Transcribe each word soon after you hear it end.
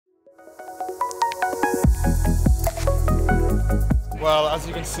Well, as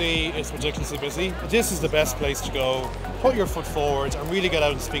you can see, it's ridiculously busy. This is the best place to go. Put your foot forward and really get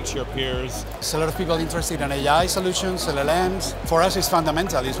out and speak to your peers. There's a lot of people interested in AI solutions, LLMs. For us, it's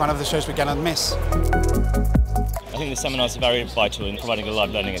fundamental. It's one of the shows we cannot miss. I think the seminars are very vital in providing a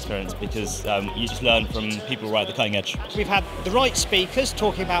live learning experience because you just learn from people right at the cutting edge. We've had the right speakers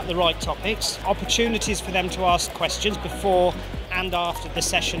talking about the right topics, opportunities for them to ask questions before and after the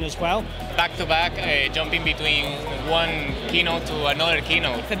session as well. Back to back, jumping between one keynote to another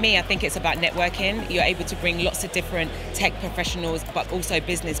keynote. For me, I think it's about networking. You're able to bring lots of different tech professionals, but also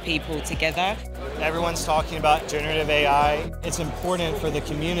business people together. Everyone's talking about generative AI. It's important for the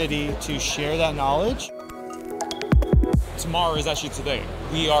community to share that knowledge. Tomorrow is actually today.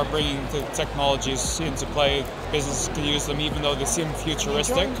 We are bringing the technologies into play. Businesses can use them even though they seem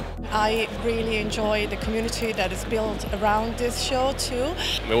futuristic. I really enjoy the community that is built around this show too.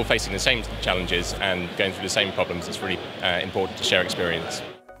 We're all facing the same challenges and going through the same problems. It's really important to share experience.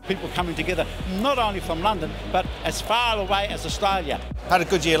 People coming together, not only from London, but as far away as Australia. Had a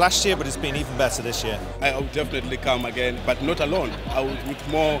good year last year, but it's been even better this year. I'll definitely come again, but not alone. I will with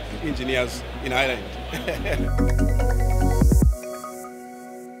more engineers in Ireland.